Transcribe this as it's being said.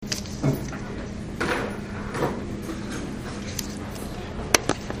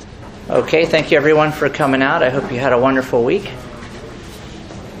Okay, thank you everyone for coming out. I hope you had a wonderful week.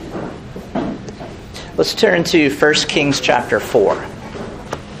 Let's turn to 1 Kings chapter 4.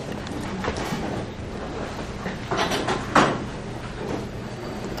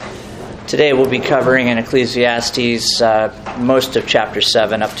 Today we'll be covering in Ecclesiastes most of chapter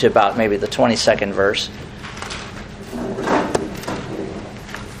 7 up to about maybe the 22nd verse.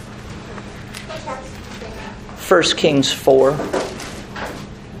 First Kings 4,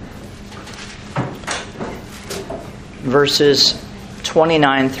 verses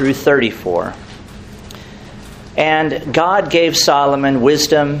 29 through 34. And God gave Solomon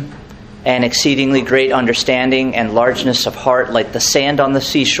wisdom and exceedingly great understanding and largeness of heart like the sand on the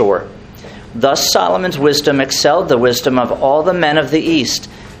seashore. Thus Solomon's wisdom excelled the wisdom of all the men of the East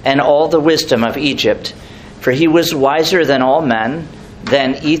and all the wisdom of Egypt. For he was wiser than all men,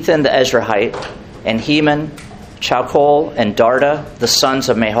 than Ethan the Ezrahite, and Heman, Chalcol, and Darda, the sons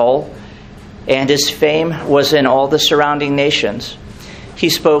of Mahol. And his fame was in all the surrounding nations. He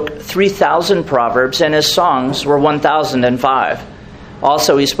spoke 3,000 proverbs, and his songs were 1,005.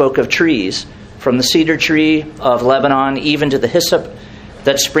 Also he spoke of trees, from the cedar tree of Lebanon even to the hyssop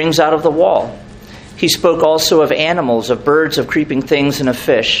that springs out of the wall. He spoke also of animals, of birds, of creeping things, and of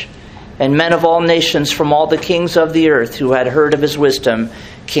fish. And men of all nations from all the kings of the earth who had heard of his wisdom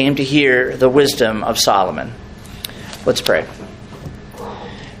came to hear the wisdom of Solomon. Let's pray.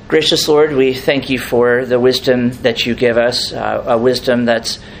 Gracious Lord, we thank you for the wisdom that you give us, a wisdom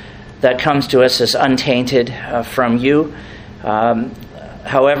that comes to us as untainted from you.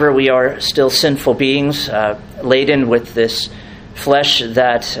 However, we are still sinful beings, laden with this flesh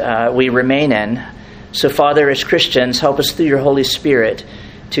that we remain in. So, Father, as Christians, help us through your Holy Spirit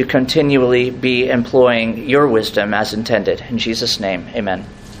to continually be employing your wisdom as intended. In Jesus' name, amen.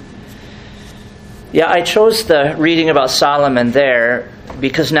 Yeah, I chose the reading about Solomon there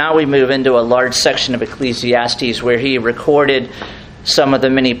because now we move into a large section of Ecclesiastes where he recorded some of the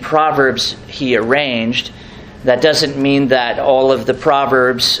many proverbs he arranged. That doesn't mean that all of the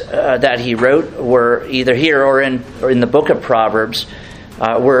proverbs that he wrote were either here or in the book of Proverbs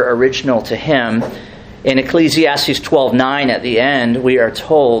were original to him. In Ecclesiastes 12:9 at the end, we are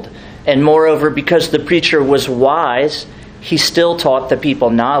told, "And moreover, because the preacher was wise, he still taught the people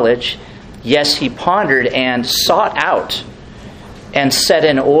knowledge. Yes, he pondered and sought out and set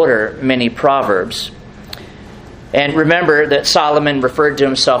in order many proverbs." And remember that Solomon referred to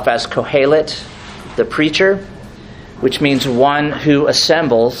himself as Kohelet, the preacher, which means one who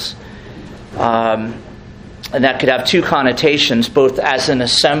assembles. And that could have two connotations, both as an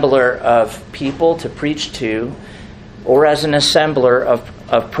assembler of people to preach to, or as an assembler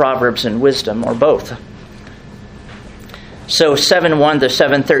of proverbs and wisdom, or both. So 7:1 to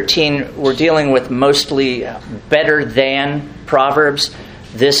 7:13, we're dealing with mostly better than proverbs.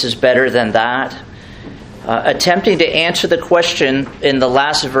 This is better than that. Attempting to answer the question in the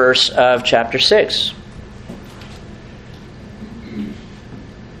last verse of chapter 6.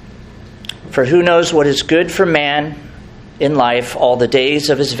 For who knows what is good for man in life, all the days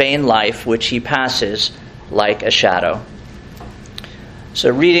of his vain life, which he passes like a shadow.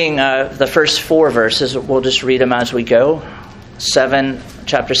 So reading the first four verses, we'll just read them as we go.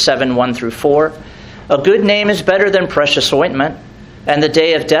 Chapter 7, 1 through 4. A good name is better than precious ointment, and the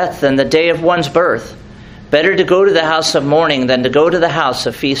day of death than the day of one's birth. Better to go to the house of mourning than to go to the house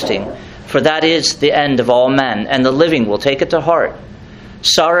of feasting, for that is the end of all men, and the living will take it to heart.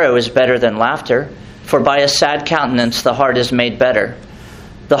 Sorrow is better than laughter, for by a sad countenance the heart is made better.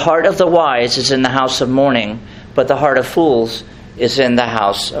 The heart of the wise is in the house of mourning, but the heart of fools is in the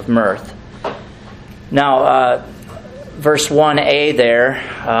house of mirth. Now, verse 1a there,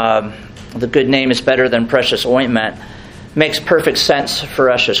 the good name is better than precious ointment, makes perfect sense for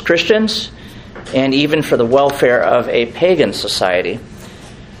us as Christians, and even for the welfare of a pagan society.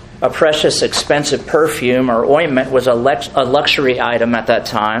 A precious, expensive perfume or ointment was a luxury item at that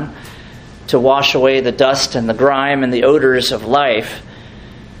time to wash away the dust and the grime and the odors of life.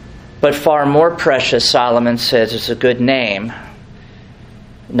 But far more precious, Solomon says, is a good name.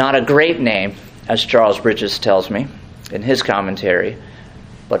 Not a great name, as Charles Bridges tells me in his commentary,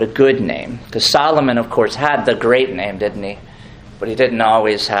 but a good name. Because Solomon, of course, had the great name, didn't he? But he didn't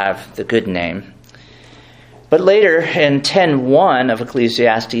always have the good name. But later in 10:1 of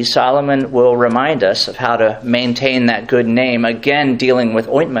Ecclesiastes, Solomon will remind us of how to maintain that good name, again dealing with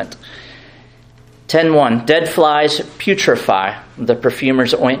ointment. 10:1, dead flies putrefy the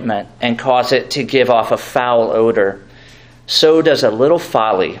perfumer's ointment and cause it to give off a foul odor. So does a little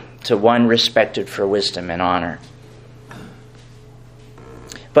folly to one respected for wisdom and honor.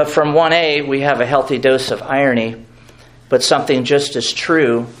 But from 1a, we have a healthy dose of irony, but something just as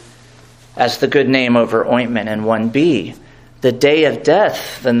true as the good name over ointment, and 1b, the day of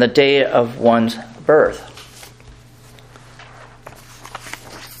death than the day of one's birth.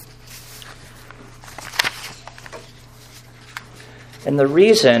 And the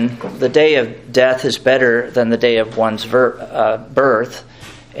reason the day of death is better than the day of one's birth,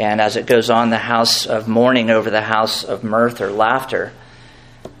 and as it goes on, the house of mourning over the house of mirth or laughter,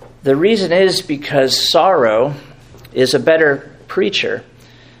 the reason is because sorrow is a better preacher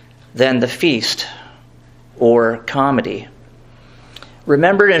than the feast or comedy.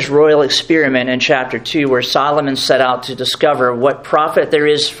 Remember his royal experiment in chapter 2, where Solomon set out to discover what profit there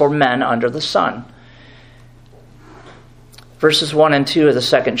is for men under the sun. Verses 1 and 2 of the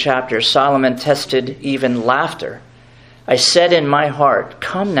second chapter, Solomon tested even laughter. I said in my heart,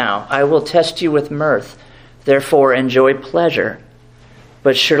 come now, I will test you with mirth. Therefore enjoy pleasure.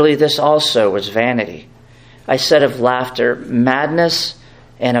 But surely this also was vanity. I said of laughter, madness,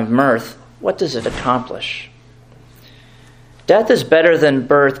 and of mirth, what does it accomplish? Death is better than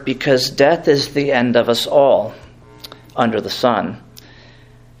birth because death is the end of us all under the sun.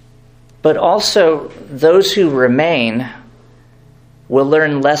 But also those who remain will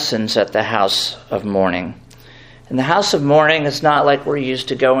learn lessons at the house of mourning. And the house of mourning is not like we're used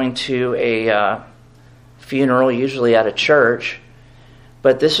to going to a funeral, usually at a church,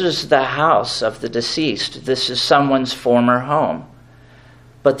 but this is the house of the deceased. This is someone's former home.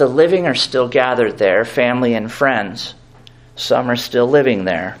 But the living are still gathered there, family and friends. Some are still living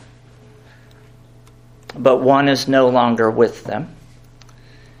there. But one is no longer with them.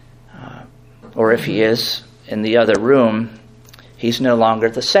 Or if he is in the other room, he's no longer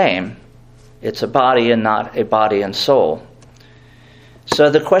the same. It's a body and not a body and soul.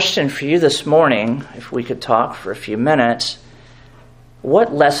 So the question for you this morning, if we could talk for a few minutes,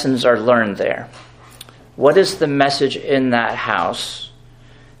 what lessons are learned there? What is the message in that house?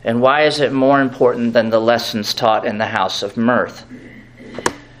 And why is it more important than the lessons taught in the house of mirth?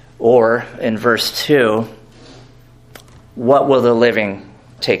 Or in verse 2, what will the living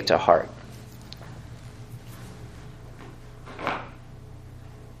take to heart?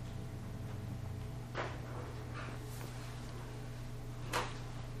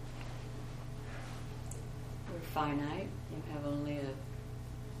 Finite. You have only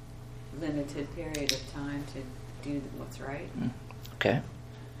a limited period of time to do what's right. Okay.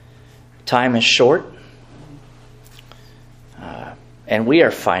 Time is short, and we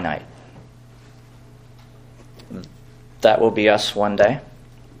are finite. That will be us one day.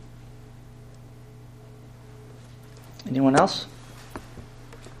 Anyone else?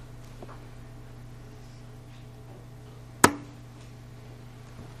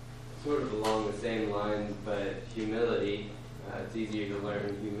 Sort of along the same lines, but humility. It's easier to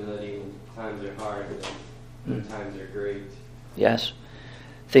learn humility when times are hard than when times are great. Yes.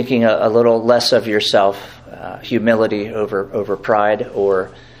 Thinking a little less of yourself, humility over pride,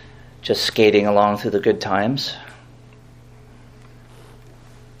 or just skating along through the good times.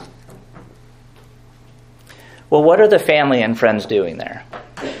 Well, what are the family and friends doing there?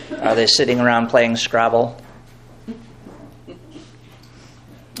 Are they sitting around playing Scrabble?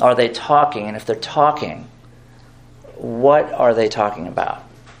 Are they talking? And if they're talking, what are they talking about?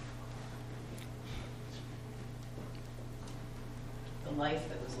 The life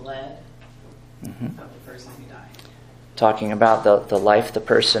that was led of the person who died. Talking about the life the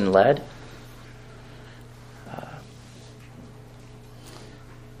person led.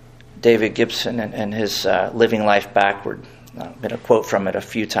 David Gibson and his Living Life Backward. I'm going to quote from it a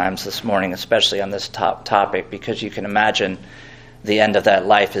few times this morning, especially on this topic, because you can imagine the end of that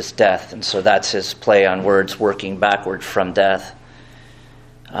life is death. And so that's his play on words, working backward from death.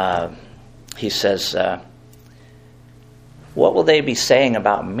 He says, what will they be saying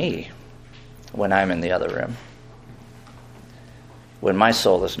about me when I'm in the other room? When my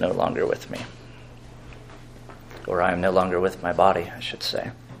soul is no longer with me. Or I am no longer with my body, I should say.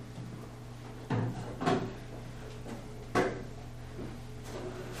 I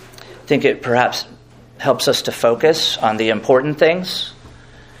think it perhaps helps us to focus on the important things.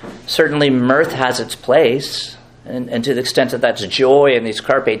 Certainly mirth has its place, and to the extent that that's joy in these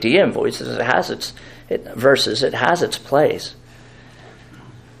Carpe Diem voices, it has its place.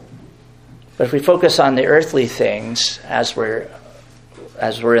 But if we focus on the earthly things as we're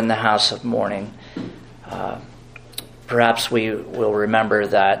in the house of mourning, perhaps we will remember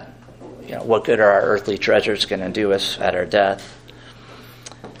that, what good are our earthly treasures going to do us at our death?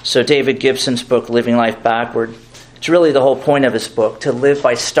 So David Gibson's book, Living Life Backward, it's really the whole point of his book, to live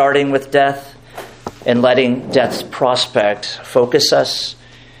by starting with death and letting death's prospect focus us,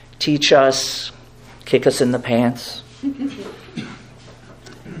 teach us, kick us in the pants.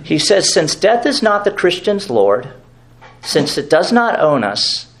 He says, since death is not the Christian's Lord, since it does not own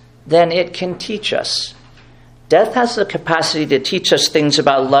us, then it can teach us. Death has the capacity to teach us things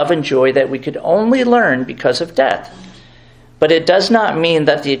about love and joy that we could only learn because of death. But it does not mean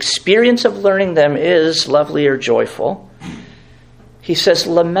that the experience of learning them is lovely or joyful. He says,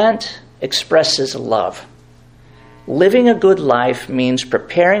 lament expresses love. Living a good life means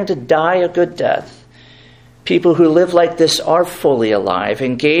preparing to die a good death. People who live like this are fully alive,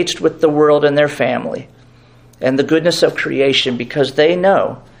 engaged with the world and their family, and the goodness of creation, because they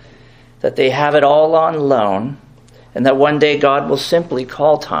know that they have it all on loan, and that one day God will simply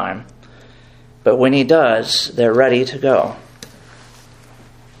call time. But when he does, they're ready to go.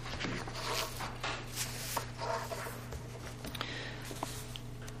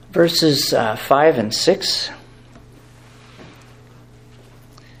 Verses 5 and 6.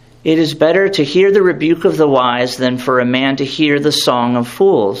 It is better to hear the rebuke of the wise than for a man to hear the song of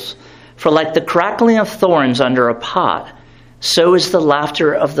fools. For like the crackling of thorns under a pot, so is the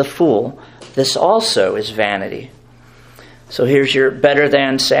laughter of the fool. This also is vanity. So here's your better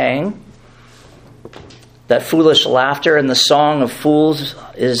than saying. That foolish laughter and the song of fools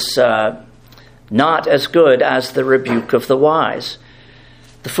is not as good as the rebuke of the wise.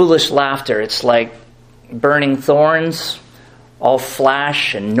 The foolish laughter, it's like burning thorns, all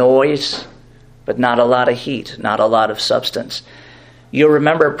flash and noise, but not a lot of heat, not a lot of substance. You'll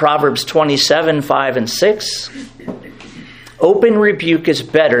remember Proverbs 27, 5 and 6. Open rebuke is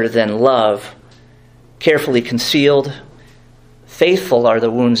better than love, carefully concealed. Faithful are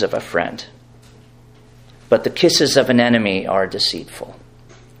the wounds of a friend, but the kisses of an enemy are deceitful.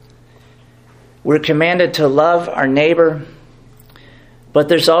 We're commanded to love our neighbor, but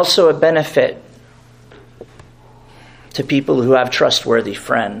there's also a benefit to people who have trustworthy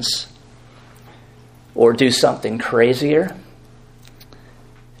friends, or do something crazier.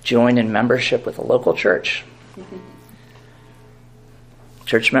 Join in membership with a local church.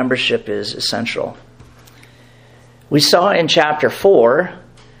 Church membership is essential. We saw in chapter 4,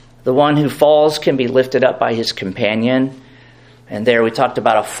 the one who falls can be lifted up by his companion. And there we talked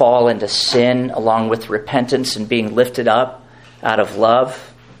about a fall into sin along with repentance and being lifted up out of love.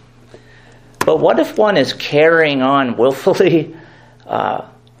 But what if one is carrying on willfully,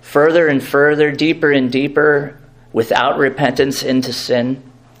 further and further, deeper and deeper, without repentance into sin?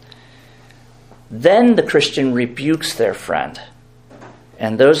 Then the Christian rebukes their friend.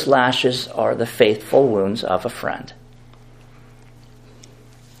 And those lashes are the faithful wounds of a friend.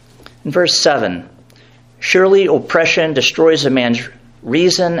 In verse 7, surely oppression destroys a man's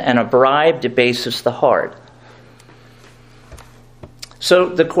reason, and a bribe debases the heart. So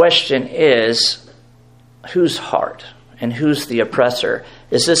the question is, whose heart and who's the oppressor?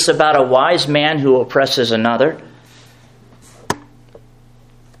 Is this about a wise man who oppresses another?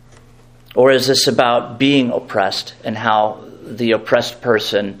 Or is this about being oppressed and how the oppressed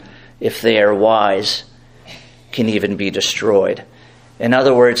person, if they are wise, can even be destroyed? In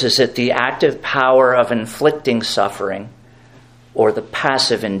other words, is it the active power of inflicting suffering or the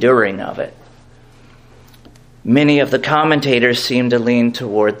passive enduring of it? Many of the commentators seem to lean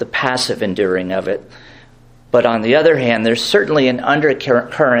toward the passive enduring of it. But on the other hand, there's certainly an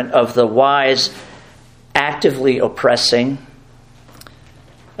undercurrent of the wise actively oppressing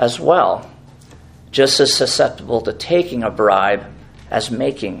as well, just as susceptible to taking a bribe as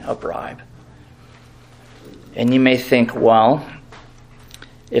making a bribe. And you may think, well,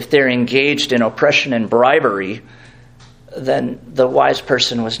 if they're engaged in oppression and bribery, then the wise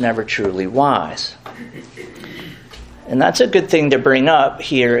person was never truly wise. And that's a good thing to bring up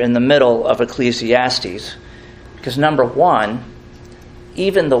here in the middle of Ecclesiastes. Because number one,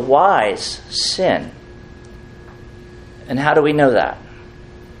 even the wise sin. And how do we know that?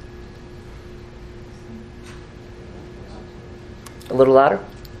 A little louder?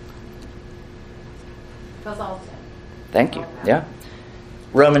 Because all sin. Thank you. Yeah.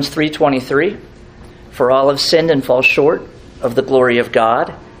 Romans 3:23. For all have sinned and fall short of the glory of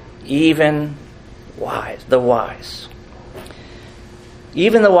God, even the wise.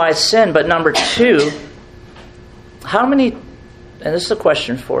 Even the wise sin. But number two, how many, and this is a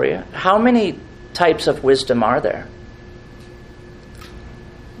question for you, how many types of wisdom are there?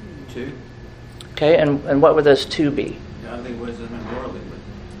 2. Okay, and what would those two be? Godly wisdom and worldly wisdom.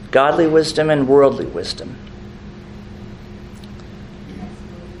 Godly wisdom and worldly wisdom.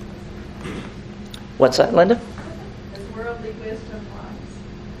 What's that, Linda? Is worldly wisdom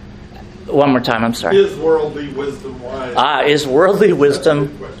wise? One more time, I'm sorry. Is worldly wisdom wise? Is worldly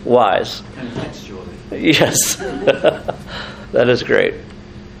wisdom wise? Contextually. Yes. That is great.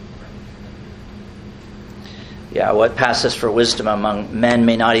 what passes for wisdom among men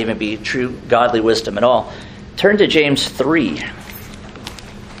may not even be true godly wisdom at all. Turn to James 3.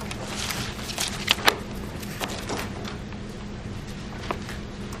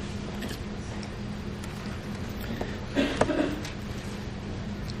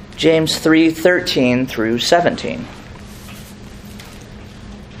 James 3:13 through 17.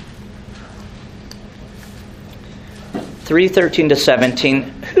 Three 13 to 17.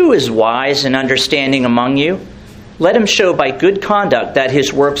 Who is wise and understanding among you? Let him show by good conduct that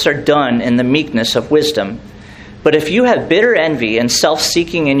his works are done in the meekness of wisdom. But if you have bitter envy and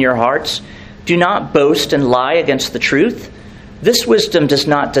self-seeking in your hearts, do not boast and lie against the truth. This wisdom does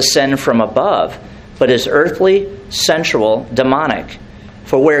not descend from above, but is earthly, sensual, demonic.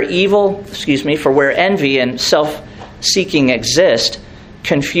 For where envy and self-seeking exist,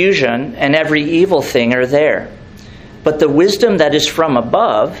 confusion and every evil thing are there. But the wisdom that is from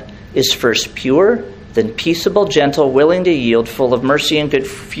above is first pure, then peaceable, gentle, willing to yield, full of mercy and good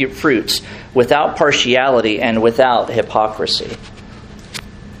fruits, without partiality and without hypocrisy.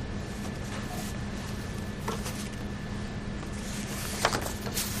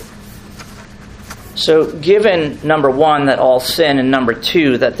 So given, number one, that all sin, and number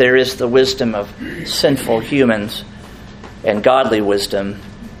two, that there is the wisdom of sinful humans and godly wisdom,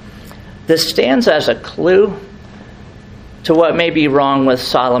 this stands as a clue to what may be wrong with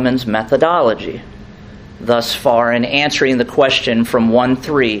Solomon's methodology thus far in answering the question from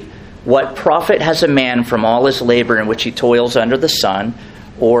 1:3, what profit has a man from all his labor in which he toils under the sun?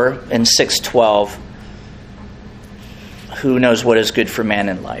 Or in 6:12, who knows what is good for man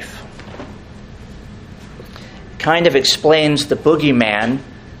in life? Kind of explains the boogeyman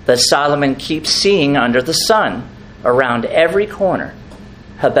that Solomon keeps seeing under the sun around every corner.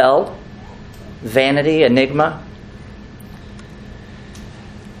 Hebel, vanity, enigma.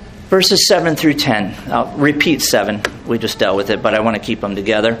 Verses 7 through 10. I'll repeat 7. We just dealt with it, but I want to keep them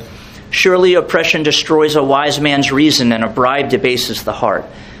together. Surely oppression destroys a wise man's reason, and a bribe debases the heart.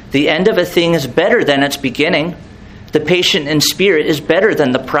 The end of a thing is better than its beginning. The patient in spirit is better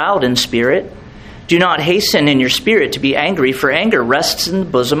than the proud in spirit. Do not hasten in your spirit to be angry, for anger rests in the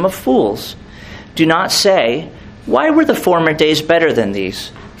bosom of fools. Do not say, why were the former days better than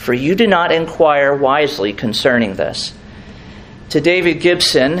these? For you do not inquire wisely concerning this. To David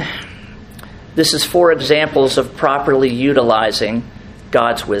Gibson, this is 4 examples of properly utilizing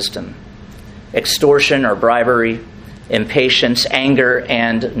God's wisdom: extortion or bribery, impatience, anger,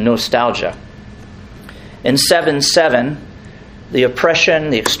 and nostalgia. In 7:7, the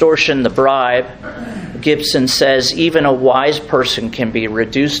oppression, the extortion, the bribe, Gibson says even a wise person can be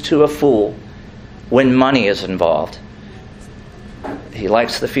reduced to a fool when money is involved. He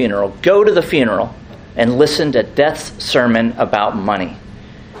likes the funeral. Go to the funeral and listen to death's sermon about money.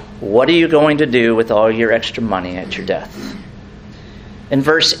 What are you going to do with all your extra money at your death? In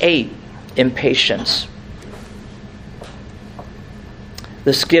verse 8, impatience.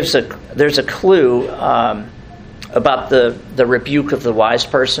 There's a clue about the rebuke of the wise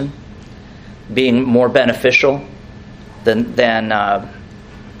person being more beneficial than the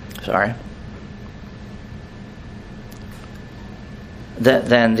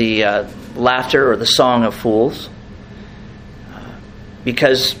laughter or the song of fools.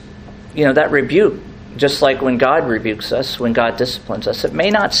 Because, that rebuke, just like when God rebukes us, when God disciplines us, it may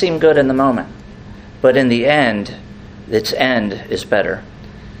not seem good in the moment, but in the end, its end is better.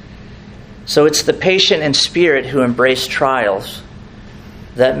 So it's the patient in spirit who embrace trials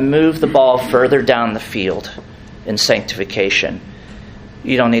that move the ball further down the field in sanctification.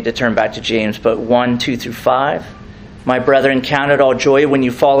 You don't need to turn back to James, but 1:2 through 5. My brethren, count it all joy when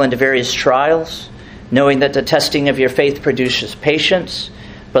you fall into various trials, knowing that the testing of your faith produces patience.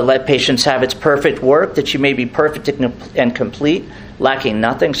 But let patience have its perfect work, that you may be perfect and complete, lacking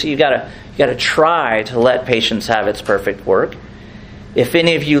nothing. So you got to try to let patience have its perfect work. If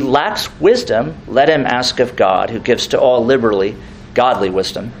any of you lacks wisdom, let him ask of God, who gives to all liberally, godly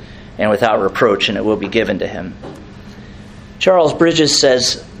wisdom, and without reproach, and it will be given to him. Charles Bridges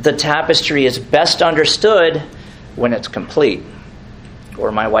says, the tapestry is best understood when it's complete.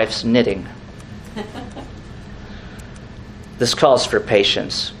 Or my wife's knitting. This calls for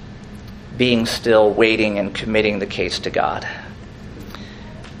patience, being still, waiting, and committing the case to God.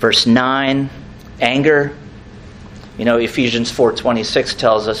 Verse 9, anger. Ephesians 4:26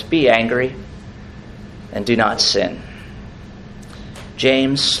 tells us, be angry and do not sin.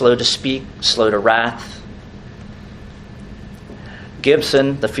 James, slow to speak, slow to wrath.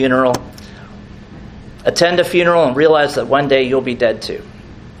 Gibson, the funeral. Attend a funeral and realize that one day you'll be dead too.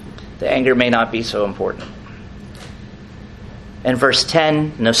 The anger may not be so important. And verse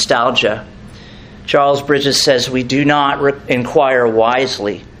 10, nostalgia. Charles Bridges says, we do not inquire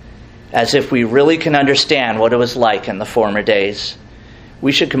wisely, as if we really can understand what it was like in the former days.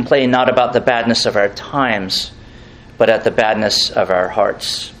 We should complain not about the badness of our times, but at the badness of our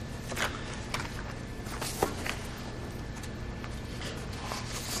hearts.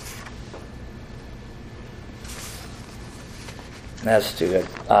 That's too good.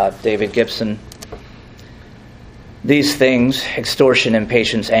 David Gibson. These things, extortion,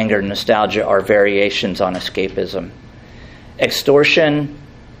 impatience, anger, nostalgia, are variations on escapism. Extortion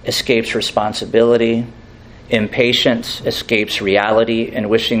escapes responsibility. Impatience escapes reality and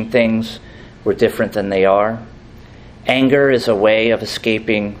wishing things were different than they are. Anger is a way of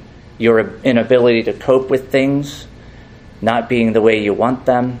escaping your inability to cope with things not being the way you want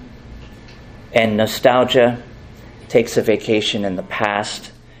them. And nostalgia takes a vacation in the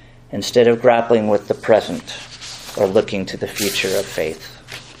past instead of grappling with the present or looking to the future of faith.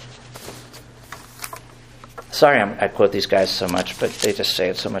 Sorry I quote these guys so much, but they just say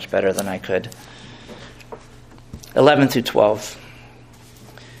it so much better than I could. 11 through 12.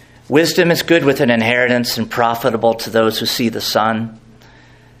 Wisdom is good with an inheritance and profitable to those who see the sun.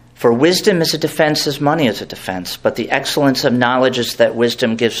 For wisdom is a defense as money is a defense, but the excellence of knowledge is that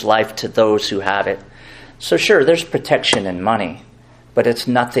wisdom gives life to those who have it. So sure, there's protection in money, but it's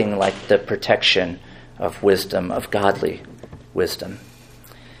nothing like the protection of wisdom, of godly wisdom.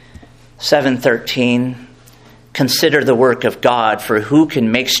 7:13, consider the work of God, for who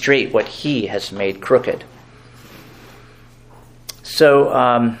can make straight what he has made crooked?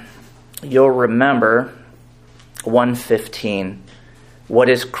 So you'll remember 1:15, what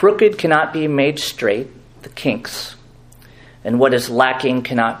is crooked cannot be made straight, the kinks, and what is lacking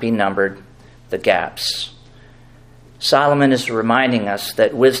cannot be numbered, the gaps. Solomon is reminding us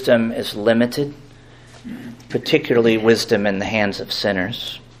that wisdom is limited, particularly wisdom in the hands of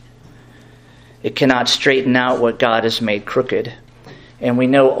sinners. It cannot straighten out what God has made crooked, and we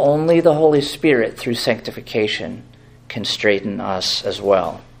know only the Holy Spirit through sanctification can straighten us as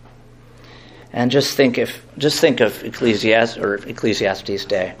well. And just think of Ecclesiastes'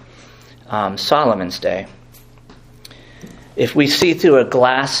 day, Solomon's day. If we see through a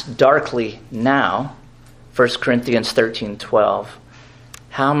glass darkly now, 1 Corinthians 13:12,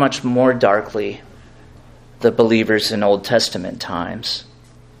 how much more darkly the believers in Old Testament times.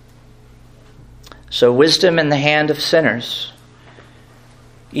 So wisdom in the hand of sinners.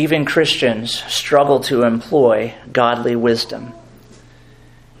 Even Christians struggle to employ godly wisdom.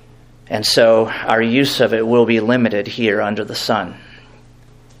 And so our use of it will be limited here under the sun.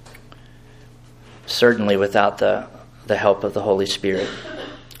 Certainly without the help of the Holy Spirit.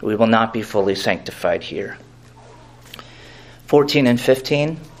 We will not be fully sanctified here. 14 and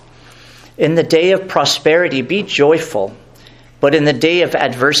 15. In the day of prosperity be joyful, but in the day of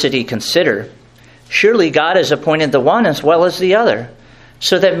adversity consider. Surely God has appointed the one as well as the other,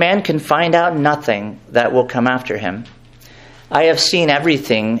 so that man can find out nothing that will come after him. I have seen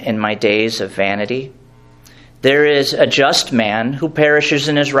everything in my days of vanity. There is a just man who perishes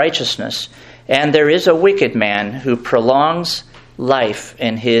in his righteousness, and there is a wicked man who prolongs life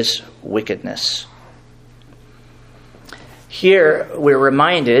in his wickedness. Here we're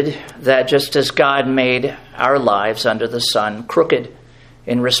reminded that just as God made our lives under the sun crooked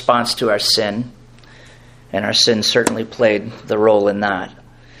in response to our sin, and our sin certainly played the role in that,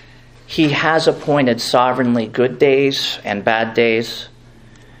 he has appointed sovereignly good days and bad days,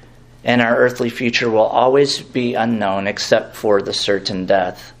 and our earthly future will always be unknown except for the certain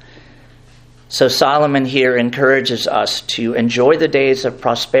death. So Solomon here encourages us to enjoy the days of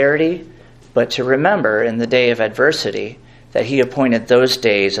prosperity, but to remember in the day of adversity that he appointed those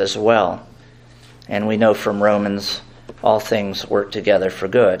days as well. And we know from Romans, all things work together for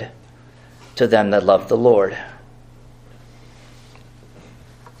good to them that love the Lord.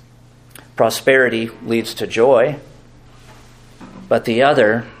 Prosperity leads to joy, but the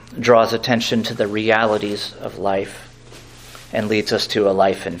other draws attention to the realities of life and leads us to a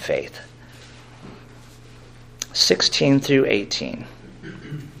life in faith. 16 through 18.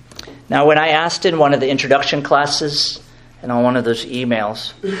 Now, when I asked in one of the introduction classes and on one of those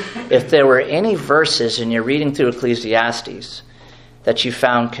emails if there were any verses in your reading through Ecclesiastes that you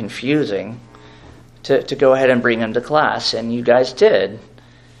found confusing, to go ahead and bring them to class, and you guys did,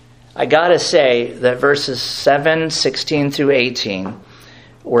 I gotta say that verses 7, 16 through 18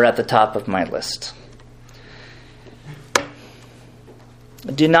 were at the top of my list.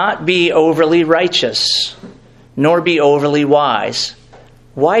 Do not be overly righteous, nor be overly wise.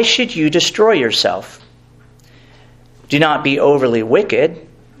 Why should you destroy yourself? Do not be overly wicked,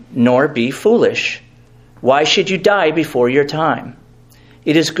 nor be foolish. Why should you die before your time?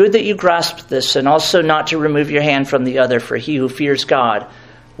 It is good that you grasp this, and also not to remove your hand from the other, for he who fears God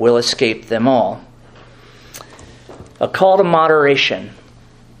will escape them all. A call to moderation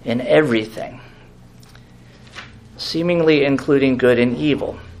in everything, seemingly including good and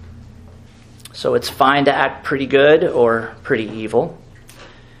evil. So it's fine to act pretty good or pretty evil.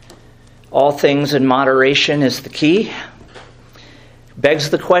 All things in moderation is the key.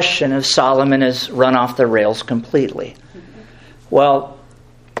 Begs the question if Solomon has run off the rails completely. Well,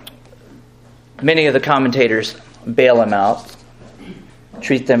 many of the commentators bail him out,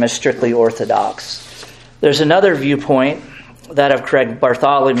 treat them as strictly orthodox. There's another viewpoint, that of Craig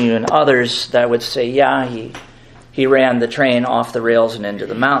Bartholomew and others, that would say, yeah, he ran the train off the rails and into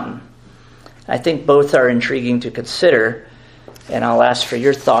the mountain. I think both are intriguing to consider, and I'll ask for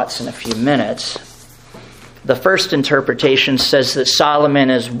your thoughts in a few minutes. The first interpretation says that Solomon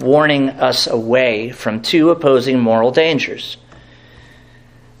is warning us away from two opposing moral dangers.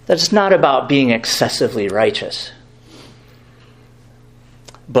 That it's not about being excessively righteous,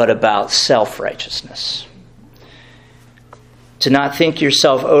 but about self-righteousness. To not think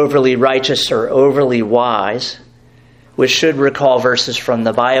yourself overly righteous or overly wise, which should recall verses from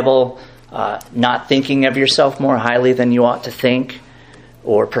the Bible, not thinking of yourself more highly than you ought to think,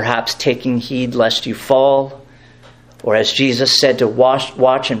 or perhaps taking heed lest you fall, or as Jesus said, to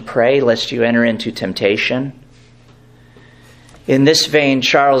watch and pray lest you enter into temptation. In this vein,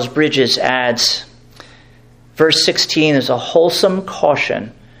 Charles Bridges adds, verse 16 is a wholesome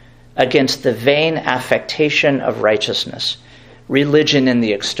caution against the vain affectation of righteousness, religion in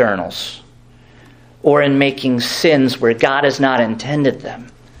the externals, or in making sins where God has not intended them.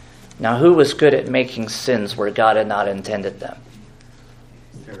 Now, who was good at making sins where God had not intended them?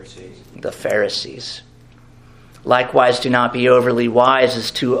 The Pharisees. Likewise, do not be overly wise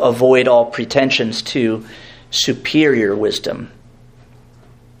as to avoid all pretensions to superior wisdom,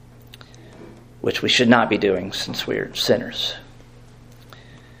 which we should not be doing since we're sinners.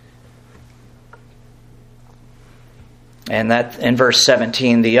 And that in verse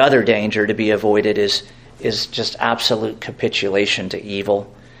 17, the other danger to be avoided is just absolute capitulation to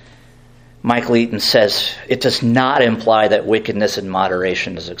evil. Michael Eaton says, it does not imply that wickedness in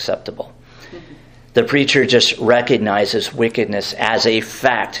moderation is acceptable. The preacher just recognizes wickedness as a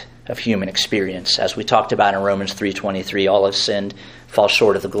fact of human experience. As we talked about in Romans 3:23, all have sinned, fall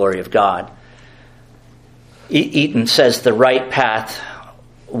short of the glory of God. Eaton says the right path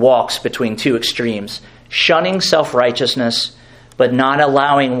walks between two extremes, shunning self-righteousness, but not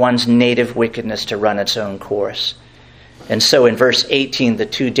allowing one's native wickedness to run its own course. And so in verse 18, the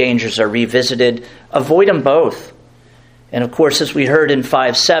two dangers are revisited. Avoid them both. And of course, as we heard in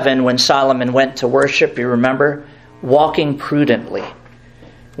 5:7, when Solomon went to worship, you remember, walking prudently.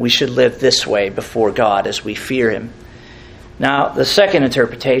 We should live this way before God as we fear him. Now, the second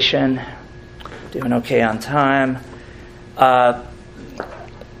interpretation, doing okay on time. I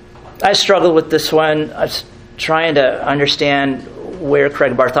struggled with this one. I was trying to understand where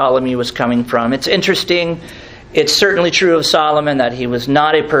Craig Bartholomew was coming from. It's interesting. It's certainly true of Solomon that he was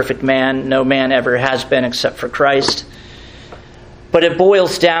not a perfect man. No man ever has been except for Christ. But it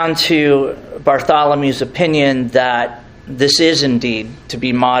boils down to Bartholomew's opinion that this is indeed to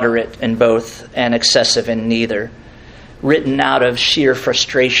be moderate in both and excessive in neither, written out of sheer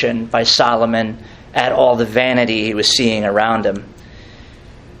frustration by Solomon at all the vanity he was seeing around him.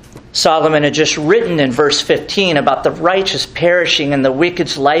 Solomon had just written in verse 15 about the righteous perishing and the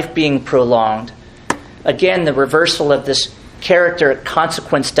wicked's life being prolonged. Again, the reversal of this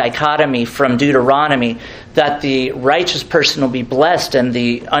character-consequence dichotomy from Deuteronomy, that the righteous person will be blessed and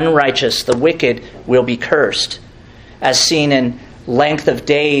the unrighteous, the wicked, will be cursed, as seen in length of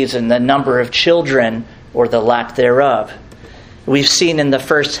days and the number of children or the lack thereof. We've seen in the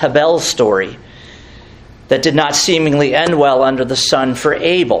first Habel story that did not seemingly end well under the sun for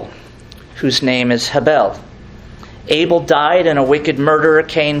Abel, whose name is Habel. Abel died and a wicked murderer,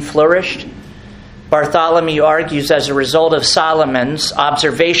 Cain, flourished. Bartholomew argues as a result of Solomon's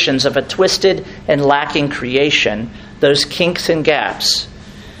observations of a twisted and lacking creation, those kinks and gaps.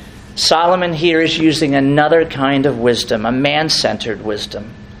 Solomon here is using another kind of wisdom, a man-centered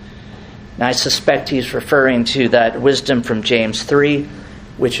wisdom. And I suspect he's referring to that wisdom from James 3,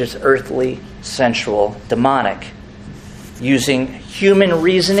 which is earthly, sensual, demonic, using human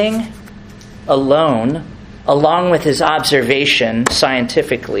reasoning alone, along with his observation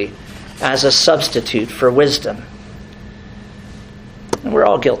scientifically, as a substitute for wisdom. And we're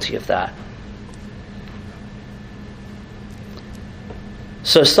all guilty of that.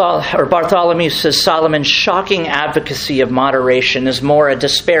 So Bartholomew says Solomon's shocking advocacy of moderation is more a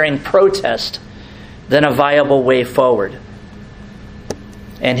despairing protest than a viable way forward.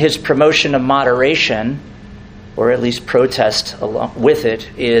 And his promotion of moderation, or at least protest along with it,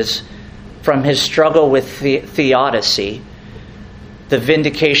 is from his struggle with theodicy, the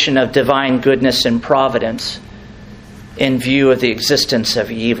vindication of divine goodness and providence in view of the existence of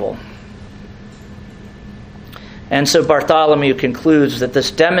evil. And so Bartholomew concludes that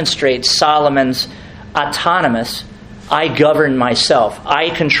this demonstrates Solomon's autonomous, I govern myself, I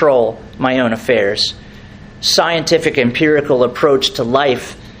control my own affairs, scientific empirical approach to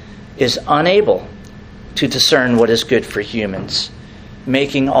life is unable to discern what is good for humans,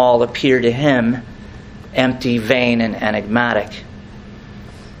 making all appear to him empty, vain, and enigmatic.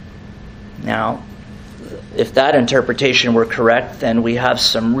 Now, if that interpretation were correct, then we have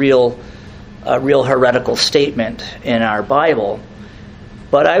some real heretical statement in our Bible.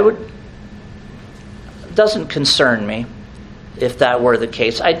 But it doesn't concern me if that were the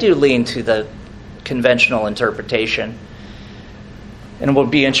case. I do lean to the conventional interpretation, and we'll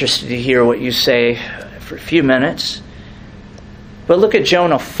be interested to hear what you say for a few minutes. But look at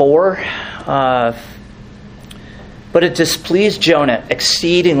Jonah 4. But it displeased Jonah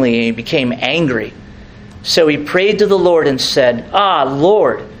exceedingly, and he became angry. So he prayed to the Lord and said,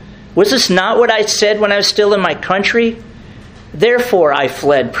 Lord, was this not what I said when I was still in my country? Therefore I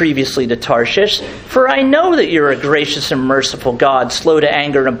fled previously to Tarshish, for I know that you're a gracious and merciful God, slow to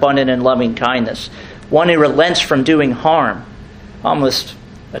anger and abundant in loving kindness, one who relents from doing harm. Almost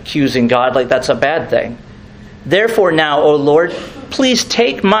accusing God like that's a bad thing. Therefore now, O Lord, please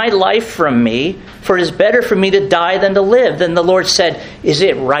take my life from me, for it is better for me to die than to live. Then the Lord said, is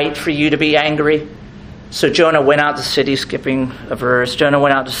it right for you to be angry? So Jonah went out to the city, skipping a verse. Jonah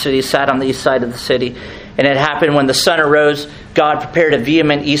went out to the city, sat on the east side of the city. And it happened when the sun arose, God prepared a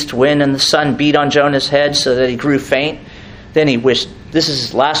vehement east wind, and the sun beat on Jonah's head so that he grew faint. Then he wished, this is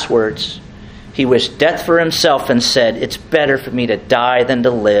his last words, he wished death for himself and said, it's better for me to die than to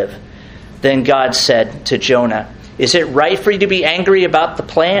live. Then God said to Jonah, is it right for you to be angry about the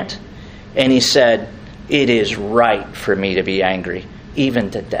plant? And he said, it is right for me to be angry,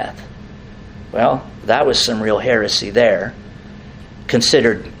 even to death. Well, that was some real heresy there.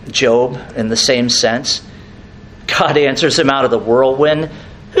 Considered Job in the same sense. God answers him out of the whirlwind.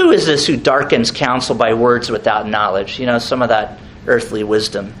 Who is this who darkens counsel by words without knowledge? Some of that earthly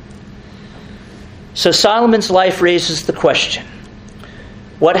wisdom. So Solomon's life raises the question,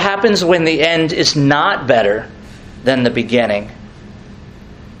 what happens when the end is not better than the beginning?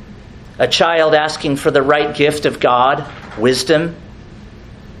 A child asking for the right gift of God, wisdom,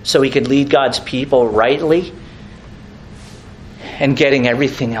 so he could lead God's people rightly, and getting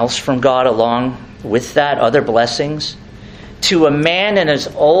everything else from God along with that, other blessings, to a man in his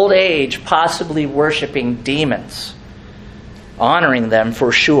old age possibly worshiping demons, honoring them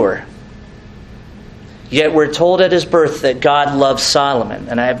for sure. Yet we're told at his birth that God loves Solomon,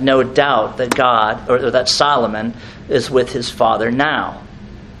 and I have no doubt that that Solomon is with his father now.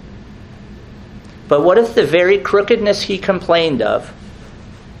 But what if the very crookedness he complained of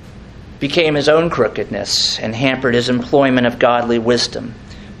became his own crookedness and hampered his employment of godly wisdom?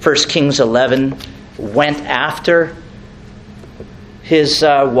 1 Kings 11 went after his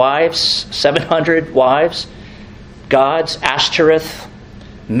wives, 700 wives, gods, Ashtoreth,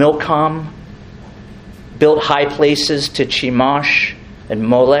 Milcom, built high places to Chemosh and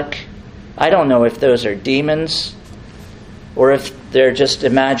Molech. I don't know if those are demons or if they're just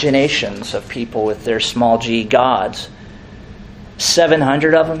imaginations of people with their small g gods.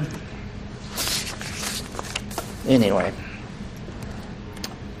 700 of them. Anyway,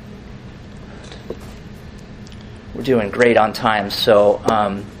 we're doing great on time. So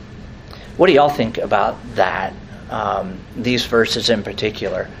what do y'all think about that? These verses in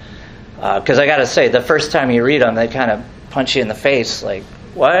particular. Because I got to say, the first time you read them, they kind of punch you in the face. Like,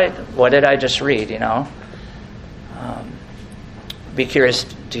 what did I just read, Be curious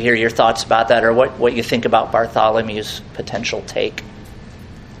to hear your thoughts about that, or what you think about Bartholomew's potential take.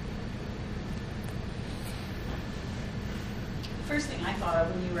 First thing I thought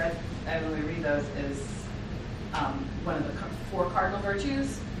of when we read those is one of the 4 cardinal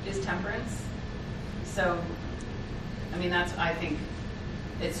virtues is temperance. So, I think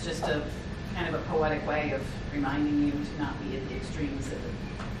it's just a kind of a poetic way of reminding you to not be at the extremes. That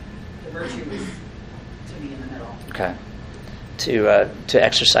the virtue is to be in the middle. Okay. To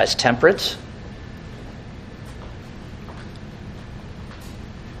exercise temperance.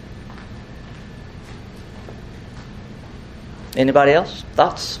 Anybody else?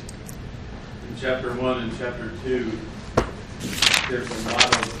 Thoughts? In chapter 1 and chapter 2, there's a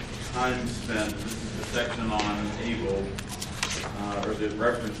lot of time spent. This is the section on Abel, or the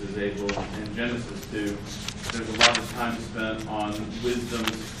references Abel in Genesis 2. there's a lot of time spent on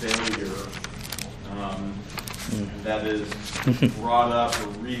wisdom's failure. That is brought up or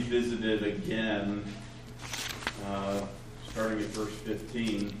revisited again, starting at verse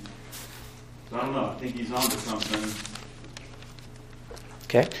 15. So I don't know. I think he's on to something.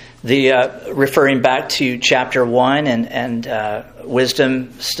 Okay. The referring back to chapter 1 and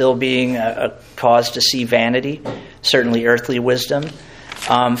wisdom still being a cause to see vanity, certainly earthly wisdom.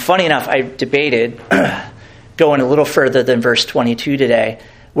 Funny enough, I debated going a little further than verse 22 today.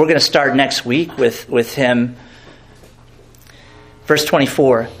 We're going to start next week with him. Verse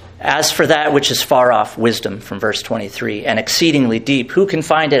 24, as for that which is far off, wisdom, from verse 23, and exceedingly deep, who can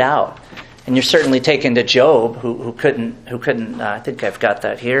find it out? And you're certainly taken to Job, who couldn't. I think I've got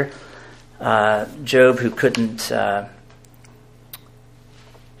that here. Job, who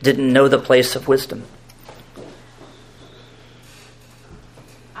didn't know the place of wisdom.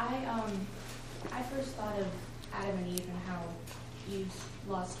 I first thought of Adam and Eve and how Eve's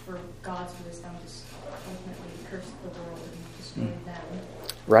lust for God's wisdom just ultimately cursed the world and destroyed them.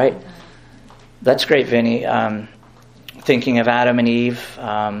 Right. That's great, Vinny. Thinking of Adam and Eve.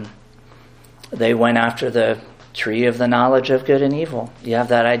 They went after the tree of the knowledge of good and evil. You have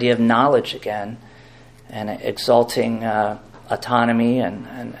that idea of knowledge again, and exalting autonomy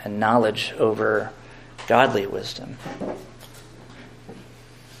and knowledge over godly wisdom.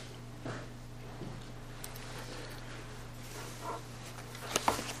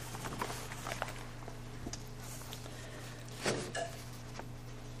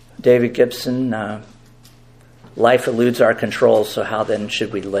 David Gibson, life eludes our control, so how then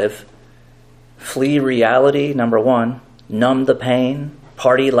should we live? Flee reality, number 1. Numb the pain.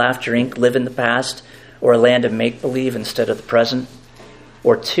 Party, laugh, drink, live in the past, or a land of make-believe instead of the present.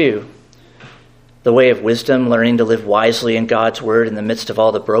 Or 2, the way of wisdom, learning to live wisely in God's word in the midst of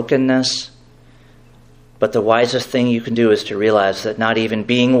all the brokenness. But the wisest thing you can do is to realize that not even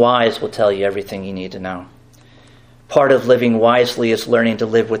being wise will tell you everything you need to know. Part of living wisely is learning to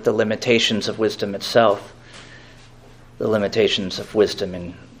live with the limitations of wisdom itself, the limitations of wisdom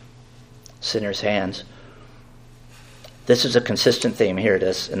in sinners' hands. This is a consistent theme, here it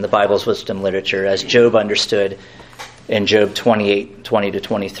is, in the Bible's wisdom literature, as Job understood in Job 28, 20 to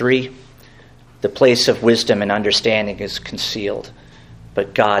 23. The place of wisdom and understanding is concealed,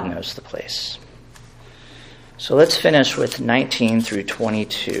 but God knows the place. So let's finish with 19 through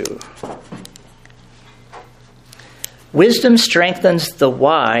 22. Wisdom strengthens the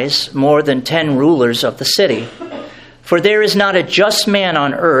wise more than 10 rulers of the city. For there is not a just man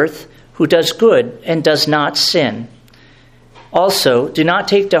on earth who does good and does not sin. Also, do not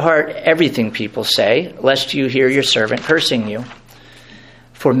take to heart everything people say, lest you hear your servant cursing you.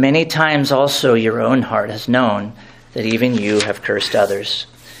 For many times also your own heart has known that even you have cursed others.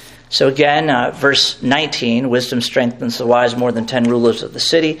 So again, verse 19, wisdom strengthens the wise more than 10 rulers of the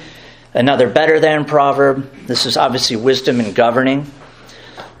city. Another better than proverb. This is obviously wisdom in governing.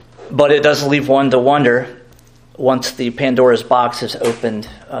 But it does leave one to wonder, once the Pandora's box is opened,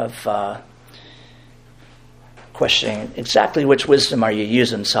 of questioning exactly which wisdom are you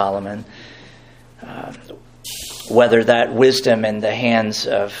using, Solomon? Whether that wisdom in the hands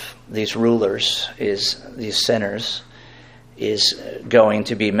of these rulers, these sinners, is going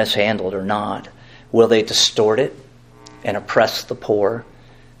to be mishandled or not. Will they distort it and oppress the poor,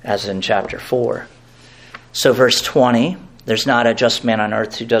 as in chapter 4? So verse 20, there's not a just man on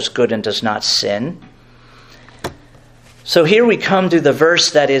earth who does good and does not sin. So here we come to the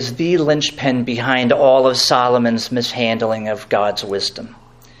verse that is the linchpin behind all of Solomon's mishandling of God's wisdom.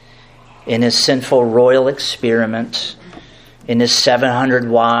 In his sinful royal experiment, in his 700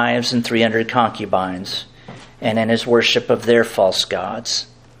 wives and 300 concubines, and in his worship of their false gods.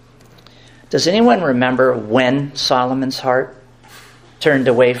 Does anyone remember when Solomon's heart turned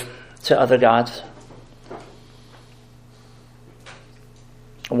away to other gods?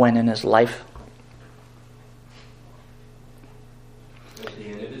 When in his life? At the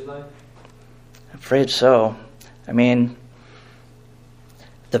end of his life? I'm afraid so. I mean,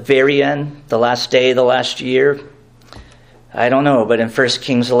 the very end, the last day, the last year, I don't know, but in 1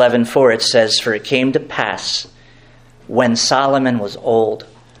 Kings 11:4 it says, "For it came to pass when Solomon was old."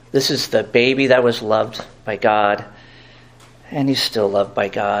 This is the baby that was loved by God, and he's still loved by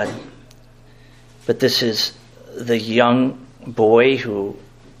God. But this is the young boy who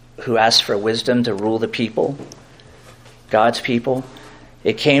asked for wisdom to rule the people, God's people.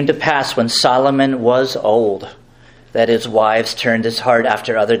 It came to pass when Solomon was old that his wives turned his heart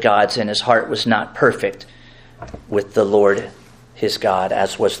after other gods, and his heart was not perfect with the Lord his God,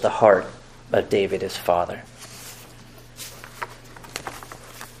 as was the heart of David his father.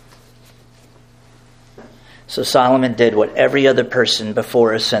 So Solomon did what every other person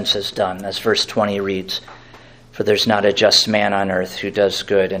before us since has done, as verse 20 reads, "For there's not a just man on earth who does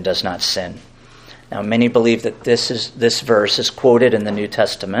good and does not sin." Now, many believe that this verse is quoted in the New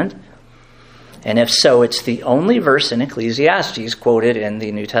Testament. And if so, it's the only verse in Ecclesiastes quoted in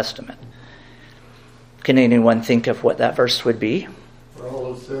the New Testament. Can anyone think of what that verse would be? For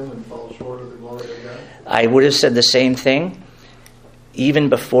all have sinned and fall short of the glory of God. I would have said the same thing even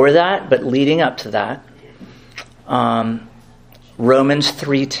before that, but leading up to that. Romans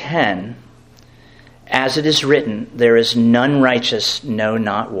 3:10, "As it is written, there is none righteous, no,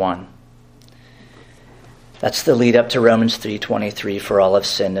 not one." That's the lead up to Romans 3:23, "For all have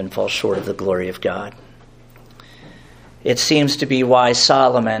sinned and fall short of the glory of God." It seems to be why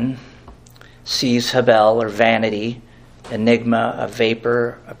Solomon sees Hebel, or vanity, enigma, a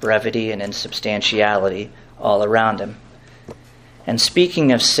vapor, a brevity, and insubstantiality all around him. And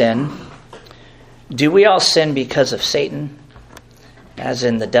speaking of sin, do we all sin because of Satan? As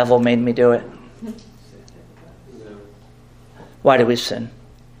in, the devil made me do it? No. Why do we sin?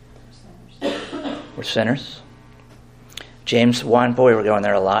 We're sinners. James 1, boy, we're going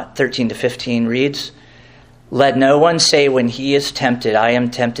there a lot. 13-15 reads, "Let no one say when he is tempted, I am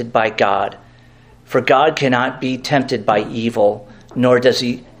tempted by God. For God cannot be tempted by evil, nor does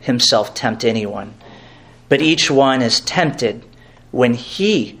he himself tempt anyone. But each one is tempted when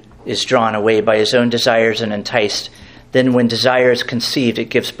he is drawn away by his own desires and enticed. Then when desire is conceived, it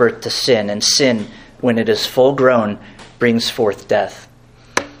gives birth to sin. And sin, when it is full grown, brings forth death."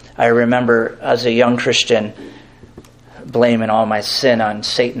 I remember as a young Christian blaming all my sin on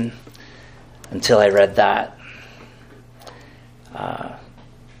Satan until I read that.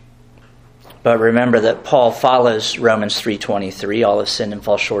 But remember that Paul follows Romans 3:23, "All have sinned and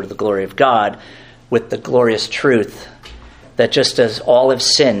fall short of the glory of God," with the glorious truth that just as all have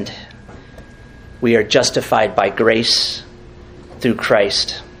sinned, we are justified by grace through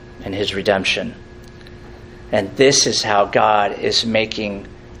Christ and his redemption. And this is how God is making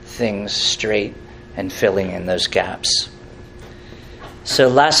things straight and filling in those gaps. So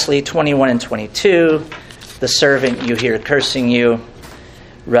lastly, 21 and 22, "The servant you hear cursing you,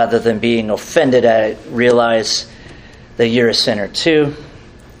 rather than being offended at it, realize that you're a sinner too."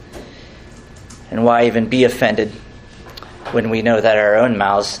 And why even be offended when we know that our own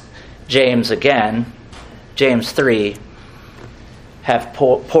mouths, James 3, have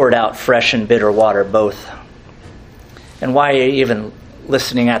poured out fresh and bitter water both. And why are you even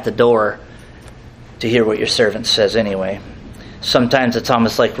listening at the door to hear what your servant says anyway? Sometimes it's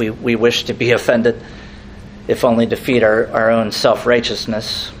almost like we wish to be offended, if only to feed our own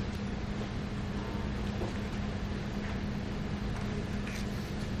self-righteousness.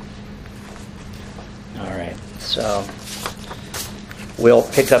 All right, so we'll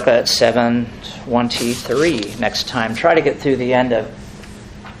pick up at 7:23 next time. Try to get through the end of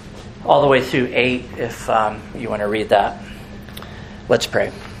all the way through 8 if you want to read that. Let's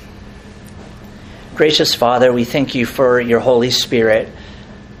pray. Gracious Father, we thank you for your Holy Spirit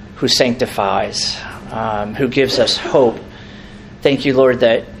who sanctifies, who gives us hope. Thank you, Lord,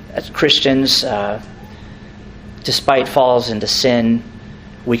 that as Christians, despite falls into sin,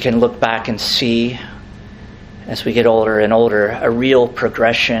 we can look back and see, as we get older and older, a real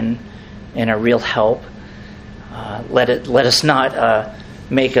progression and a real help. Let us not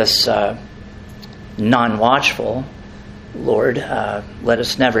make us non-watchful, Lord. Let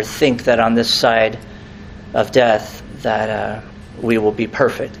us never think that on this side of death that we will be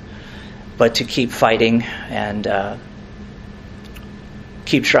perfect, but to keep fighting and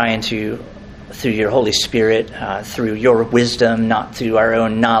keep trying to, through your Holy Spirit, through your wisdom, not through our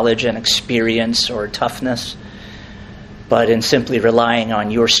own knowledge and experience or toughness, but in simply relying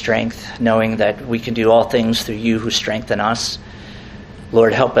on your strength, knowing that we can do all things through you who strengthen us.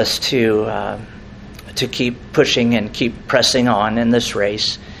 Lord, help us to keep pushing and keep pressing on in this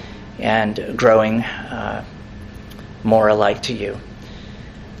race and growing more alike to you.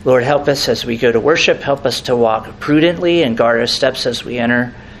 Lord, help us as we go to worship. Help us to walk prudently and guard our steps as we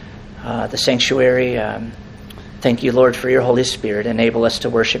enter the sanctuary. Thank you, Lord, for your Holy Spirit. Enable us to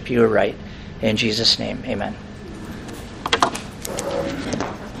worship you aright. In Jesus' name, amen.